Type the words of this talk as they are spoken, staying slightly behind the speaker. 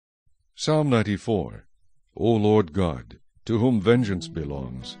Psalm 94. O Lord God, to whom vengeance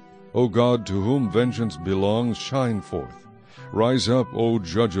belongs, O God, to whom vengeance belongs, shine forth. Rise up, O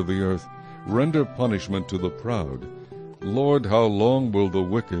Judge of the earth, render punishment to the proud. Lord, how long will the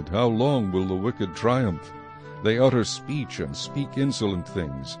wicked, how long will the wicked triumph? They utter speech and speak insolent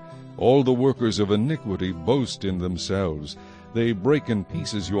things. All the workers of iniquity boast in themselves. They break in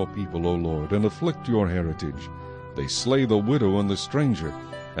pieces your people, O Lord, and afflict your heritage. They slay the widow and the stranger,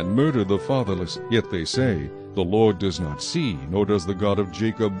 and murder the fatherless. Yet they say, the Lord does not see, nor does the God of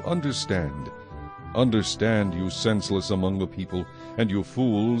Jacob understand. Understand, you senseless among the people, and you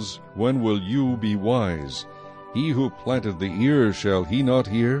fools, when will you be wise? He who planted the ear, shall he not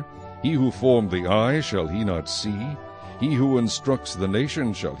hear? He who formed the eye, shall he not see? He who instructs the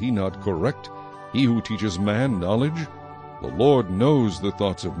nation, shall he not correct? He who teaches man knowledge? The Lord knows the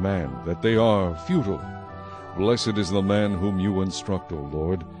thoughts of man, that they are futile. Blessed is the man whom you instruct, O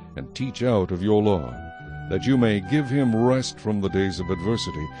Lord, and teach out of your law, that you may give him rest from the days of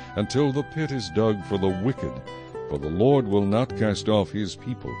adversity, until the pit is dug for the wicked. For the Lord will not cast off his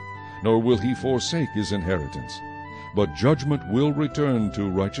people, nor will he forsake his inheritance. But judgment will return to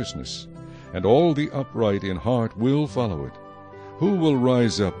righteousness, and all the upright in heart will follow it. Who will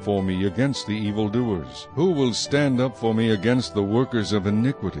rise up for me against the evildoers? Who will stand up for me against the workers of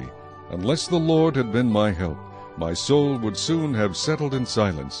iniquity? Unless the Lord had been my help, my soul would soon have settled in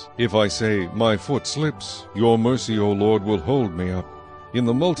silence. If I say, my foot slips, your mercy, O Lord, will hold me up. In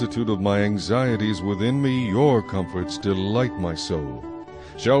the multitude of my anxieties within me, your comforts delight my soul.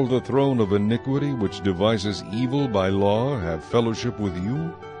 Shall the throne of iniquity, which devises evil by law, have fellowship with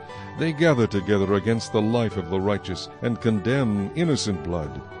you? They gather together against the life of the righteous, and condemn innocent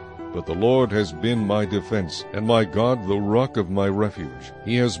blood. But the Lord has been my defense, and my God the rock of my refuge.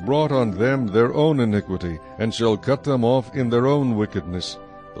 He has brought on them their own iniquity, and shall cut them off in their own wickedness.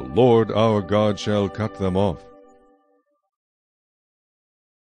 The Lord our God shall cut them off.